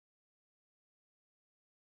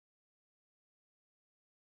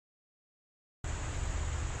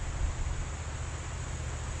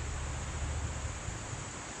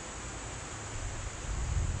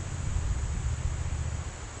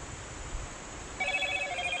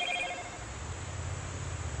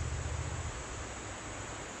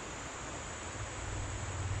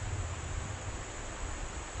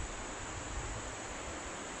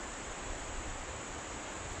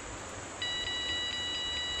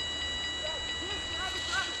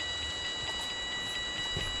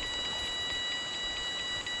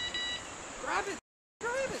Grab it!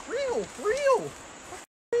 Grab it! Real! Real!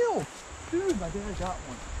 Real! Dude, my dad got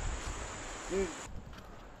one.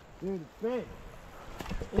 Dude, it's big.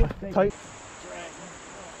 It's big. Tight.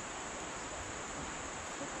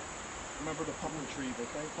 Remember the pump retrieve,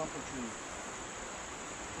 okay? Pump retrieve.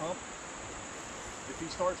 Pump. If he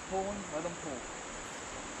starts pulling, let him pull.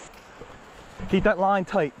 Keep that line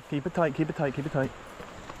tight. Keep it tight, keep it tight, keep it tight.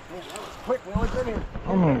 Man, that was quick. We only been here.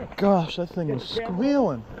 Oh my gosh, that thing is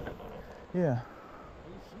squealing. Yeah.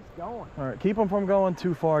 He's going. All right, keep him from going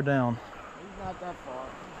too far down. He's not that far.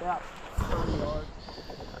 About 30 yards.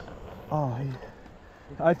 Oh,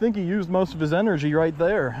 I think he used most of his energy right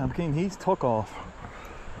there. I mean, he took off.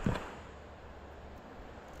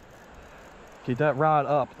 Keep that rod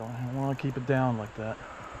up. Don't want to keep it down like that.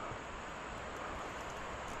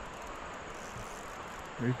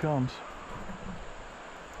 Here he comes.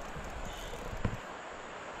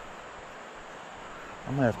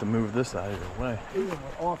 I'm gonna have to move this out of your way. Even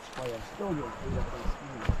with off spray, I'm still gonna do that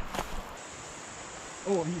speed.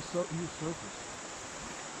 Oh, he's surfaced.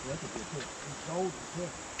 That's a good hit. He's golden too.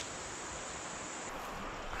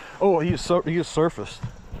 Oh, he is surfaced.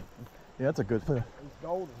 Yeah, that's a good fish. He's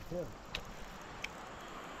golden too.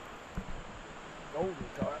 Golden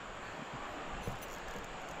carp.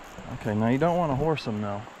 Okay, now you don't want to horse him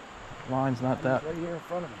now. Line's not that. Right here in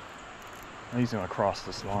front of me. He's gonna cross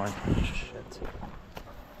this line. Shit.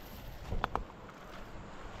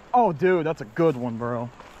 Oh, dude, that's a good one, bro.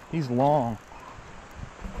 He's long.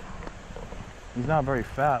 He's not very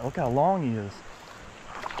fat. Look how long he is.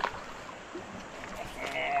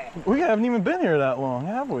 We haven't even been here that long,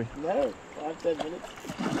 have we? No, 5-10 minutes.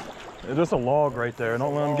 There's just a log right there.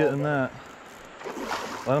 Don't let him get in that.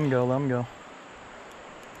 Let him go, let him go.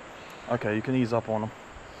 Okay, you can ease up on him.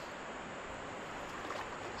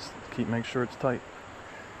 Just make sure it's tight.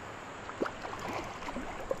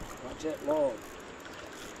 Watch that log.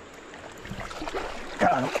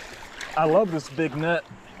 God, I love this big net.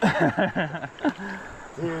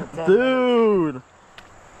 Dude!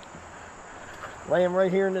 Lay him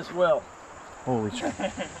right here in this well. Holy shit.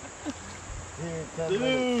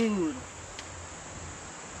 Dude!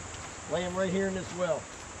 Lay him right here in this well.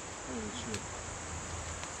 Holy shit.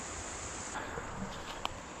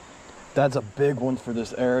 That's a big one for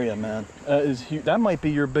this area, man. That might be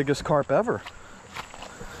your biggest carp ever.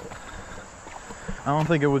 I don't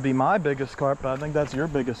think it would be my biggest carp, but I think that's your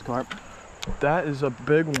biggest carp. That is a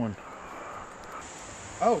big one.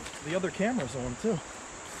 Oh, the other camera's on too.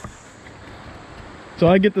 So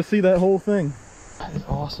I get to see that whole thing. That is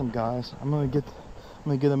awesome, guys. I'm gonna get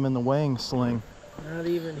him in the weighing sling. Not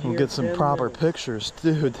even here. We'll get some proper pictures,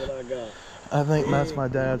 dude. I think that's my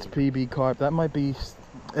dad's PB carp. That might be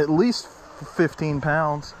at least 15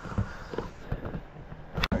 pounds.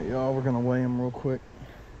 All right, y'all, we're gonna weigh him real quick.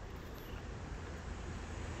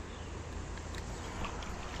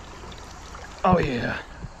 Oh yeah,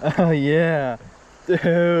 oh yeah,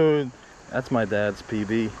 dude, that's my dad's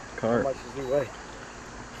PB carp. How much does he weigh?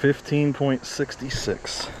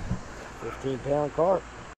 15.66. 15-pound carp.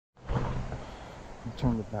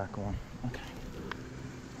 Turn the back on. Okay.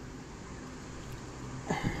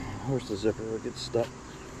 Where's the zipper? It gets stuck.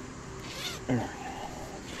 There we go.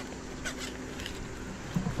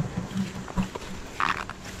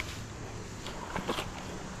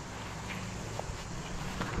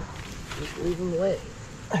 Just leave him lay.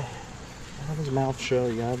 Have his mouth show,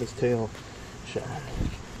 you have his tail show.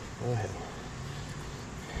 Go ahead.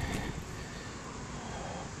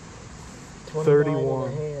 31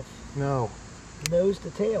 and a half. No. Nose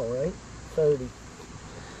to tail, right? 30.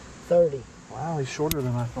 30. Wow, he's shorter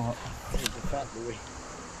than I thought. He's a fat boy.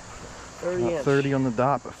 30 inch. 30 on the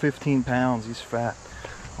dot, but 15 pounds. He's fat.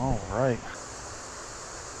 All right.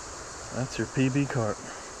 That's your PB carp.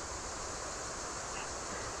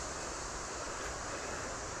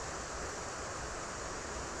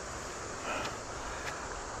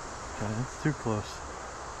 Okay, that's too close.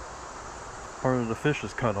 Part of the fish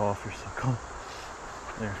is cut off or something.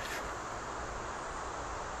 There.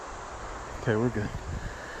 Okay, we're good.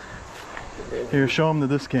 Here, show them to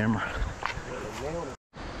this camera.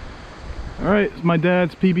 All right, it's my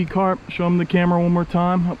dad's PB carp. Show him the camera one more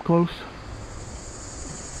time, up close.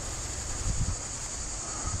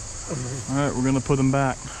 All right, we're gonna put him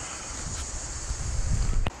back.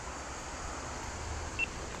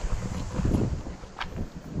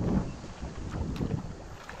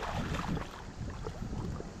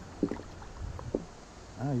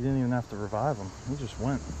 Oh, you didn't even have to revive him. He just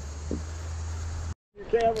went. Your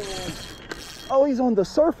camera on. Oh, he's on the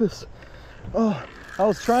surface. Oh, I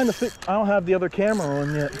was trying to fix. I don't have the other camera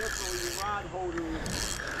on yet.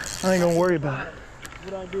 I ain't gonna worry about it.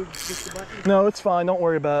 What I do? Push the button? No, it's fine. Don't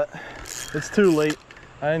worry about it. It's too late.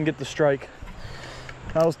 I didn't get the strike.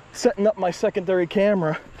 I was setting up my secondary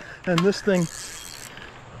camera, and this thing.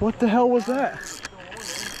 What the hell was that?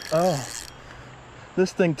 Oh,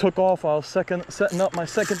 this thing took off while I was setting up my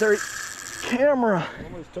secondary camera.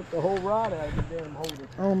 Almost took the whole rod out of the damn holder.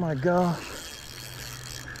 Oh my gosh.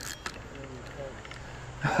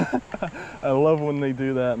 I love when they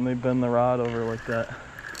do that and they bend the rod over like that.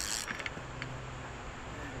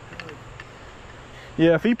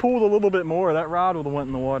 Yeah, if he pulled a little bit more, that rod would have went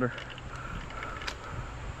in the water.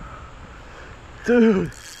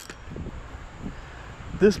 Dude,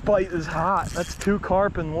 this bite is hot. That's 2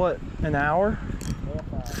 carp in what, an hour?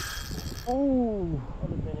 Half hour. Ooh.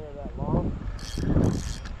 Haven't been here that long.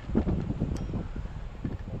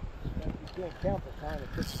 You can't count the time it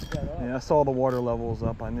took to set up. Yeah, I saw the water levels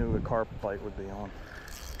up. I knew a carp bite would be on.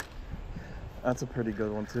 That's a pretty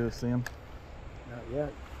good one too. See him? Not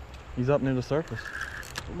yet. He's up near the surface.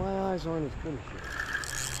 Well, my eyes aren't as good as yours.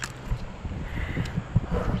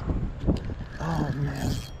 Oh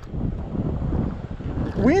man.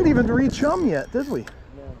 We didn't even reach chum yet, did we?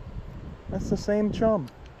 No. That's the same chum.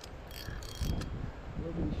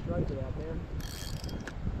 Where did you strike it out there?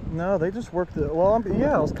 No, they just worked it. Well,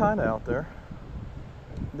 yeah, I was kind of out there.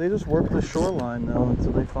 They just work the shoreline now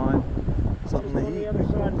until they find something to eat.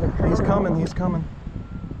 He's coming, he's coming.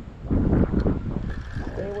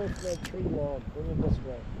 Stay away from that tree log. Bring it this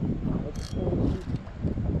way.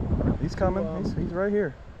 He's coming. He's right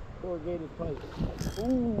here. Corrugated pipe.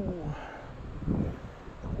 Ooh.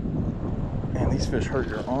 Man, these fish hurt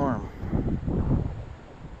your arm.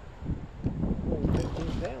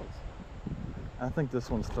 15 pounds. I think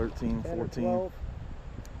this one's 13, 10 or 14. 12.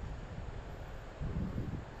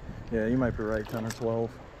 Yeah, you might be right, 10 or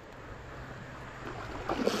 12.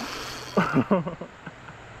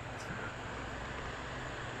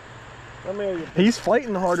 Come here, you He's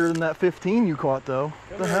fighting harder than that 15 you caught, though.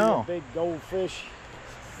 What the hell? You big goldfish.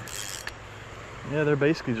 Yeah, they're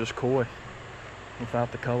basically just koi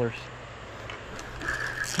without the colors.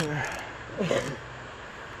 He's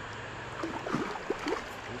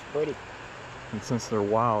pretty. And since they're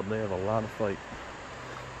wild, they have a lot of fight.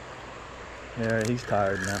 Yeah, he's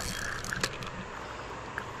tired now.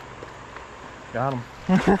 Got him.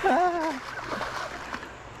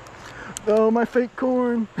 Oh, my fake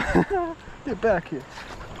corn. Get back here.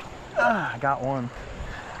 Ah, I got one.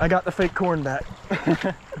 I got the fake corn back. You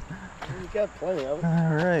got plenty of it.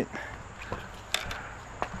 All right.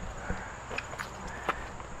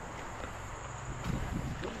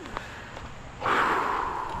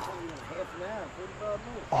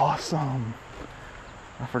 Awesome.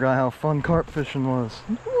 I forgot how fun carp fishing was.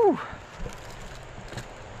 Woo. All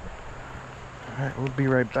right, we'll be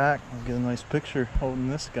right back. I'll get a nice picture holding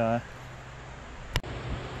this guy.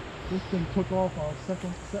 This thing took off while I was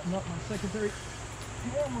setting up my secondary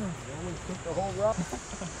camera. They always took the whole rod.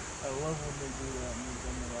 I love when they do that and they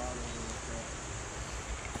bend the rod over like that.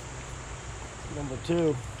 Number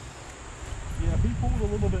 2. Yeah, if he pulled a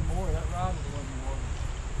little bit more, that rod would have went in the water.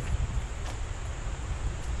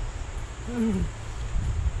 Dude,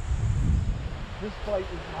 this bite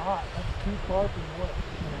is hot. That's 2 carp in what,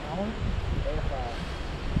 an hour? Half hour.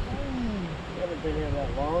 You haven't been here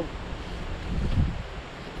that long.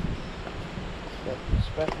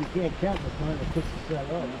 You can't count the time it took to set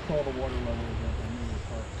up. I saw the water level was up. I knew the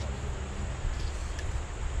carp bite.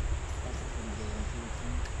 That's a pretty good one too.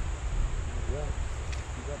 Yeah.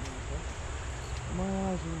 You got me in the surface? My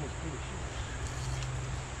eyes are almost good as yours.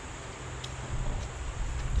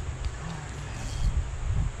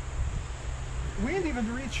 We didn't even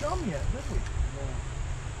reach chum yet, did we? No.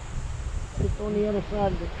 Just on the other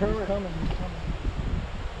side of the current. He's coming, he's coming.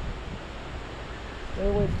 Stay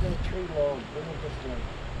away from the tree log. Bring it this way.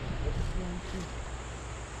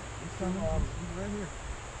 He's coming. He's right here.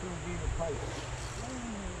 Corrugated pipe.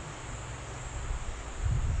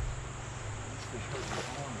 This fish hurt my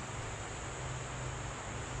arm.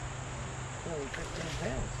 Only 15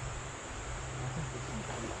 pounds. I think this one's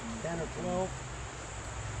 10 or 12.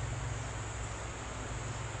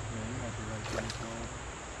 Yeah, you might be right, 10 or 12.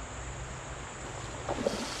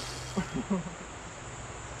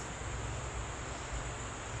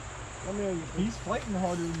 Come here, you He's fighting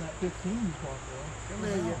harder than that 15 you caught, though. Come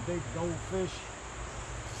here, you big goldfish.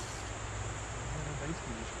 They're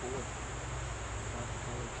basically just koi. Not the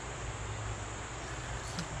colors.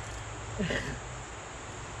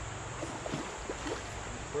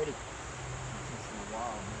 He's pretty. This is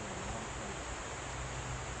wild, man. A lot of fight.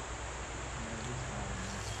 Yeah, this guy,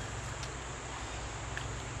 man.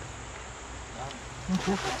 Got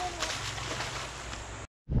him.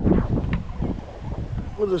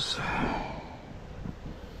 we'll just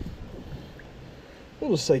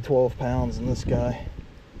say 12 pounds in this guy.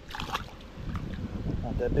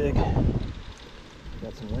 Not that big.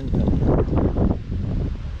 Got some wind coming.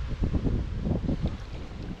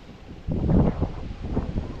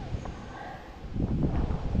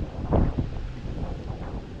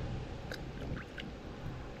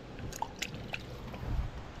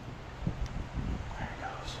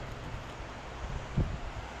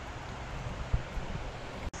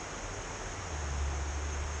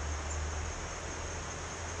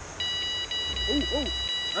 Oh,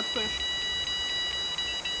 that's fish.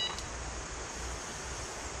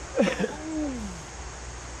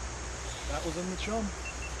 That was in the chum.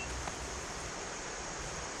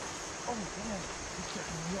 Oh man, he's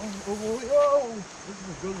getting young. Oh, this is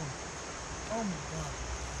a good one. Oh my god.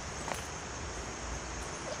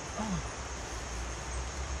 Oh.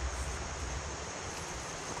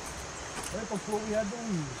 Right before we had the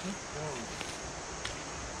leaves. Oh.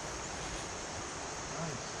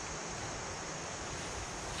 Nice.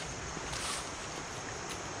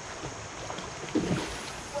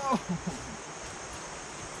 Whoa.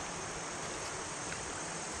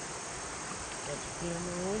 That's a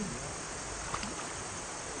camera on.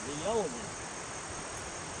 The yellow one.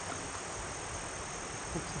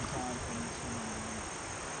 Took some time for this one.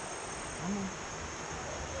 Come on.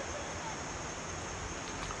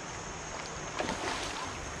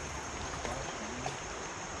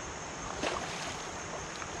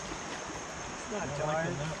 It's not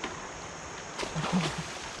tired.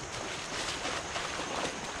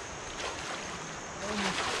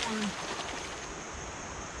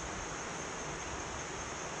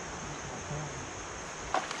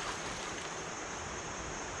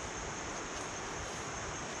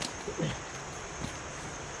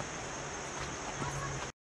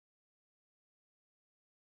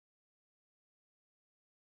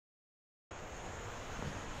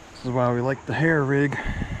 This is why we like the hair rig.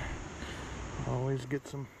 Always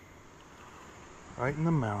gets them right in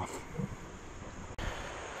the mouth.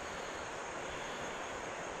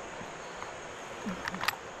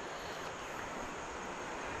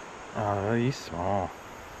 Oh, he's small.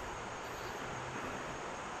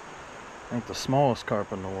 Ain't the smallest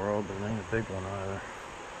carp in the world, but it ain't a big one either.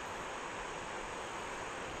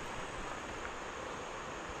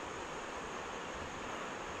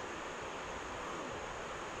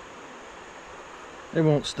 It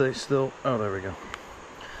won't stay still. Oh, there we go.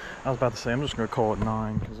 I was about to say, I'm just going to call it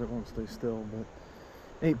 9 because it won't stay still, but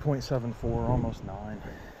 8.74, almost 9.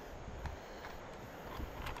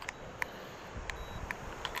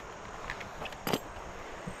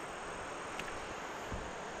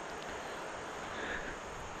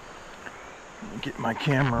 Get my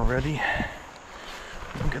camera ready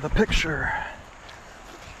and get a picture.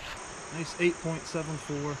 Nice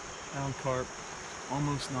 8.74 pound carp,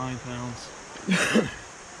 almost 9 pounds.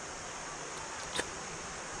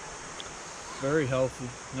 Very healthy.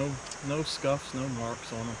 No scuffs, no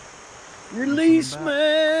marks on them. Release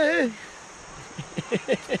me!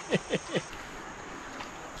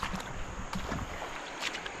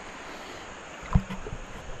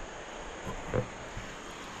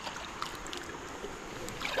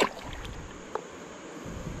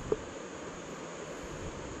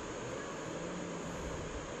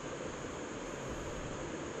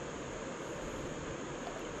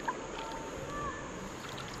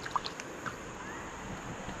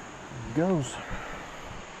 Goes.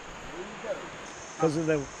 Because of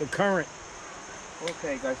the current.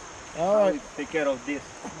 Okay, guys. All right. I'll take care of this.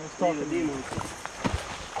 Let's talk to demons.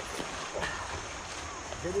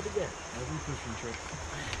 Hit it again. Every fishing trip.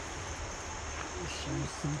 He's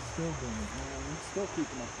still going. He's still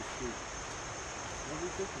keeping up the streak.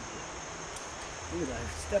 Every fishing trip. Look at that. I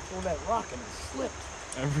stepped on that rock and it slipped.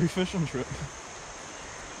 Every fishing trip.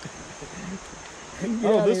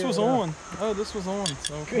 Oh, this was on. Oh, this was on.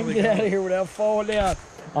 So Couldn't get out of here without falling down.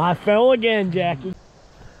 I fell again, Jackie.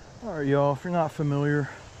 All right, y'all. If you're not familiar,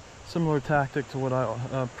 similar tactic to what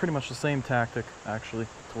I, pretty much the same tactic actually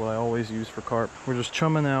to what I always use for carp. We're just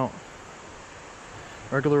chumming out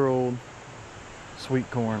regular old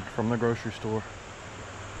sweet corn from the grocery store.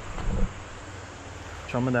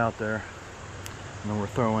 Chumming out there, and then we're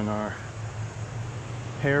throwing our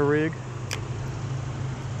hair rig.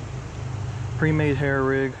 Pre-made hair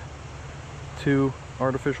rig, 2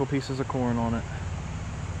 artificial pieces of corn on it,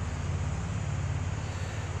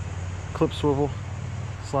 clip swivel,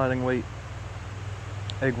 sliding weight,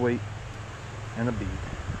 egg weight, and a bead.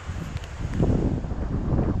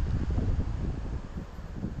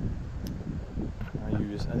 I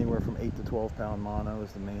use anywhere from 8 to 12 pound mono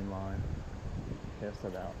as the main line. Cast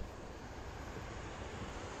it out.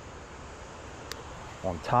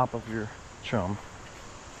 on top of your chum.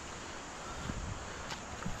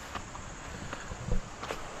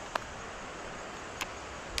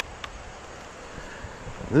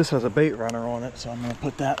 This has a bait runner on it, so I'm going to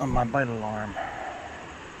put that on my bite alarm.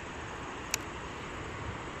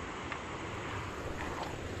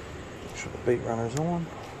 Make sure the bait runner's on.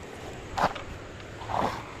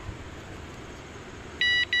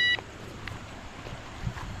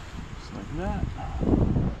 Just like that.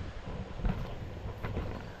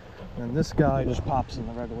 And this guy just pops in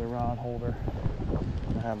the regular rod holder.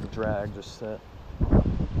 I have the drag just set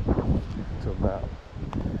to about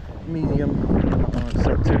medium. I don't want it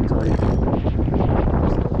set too tight.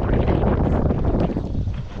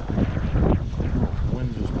 The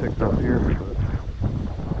wind just picked up here.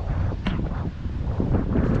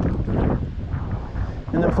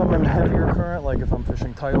 And if I'm in heavier current, like if I'm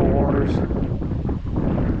fishing tidal waters,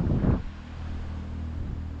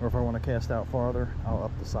 or if I want to cast out farther, I'll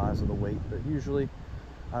up the size of the weight. But usually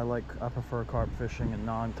I prefer carp fishing and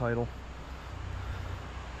non-tidal.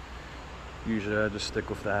 Usually I just stick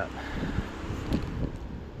with that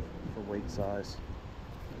for weight size.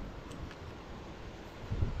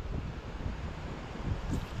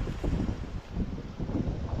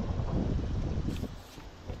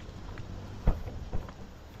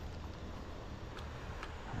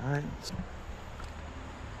 All right.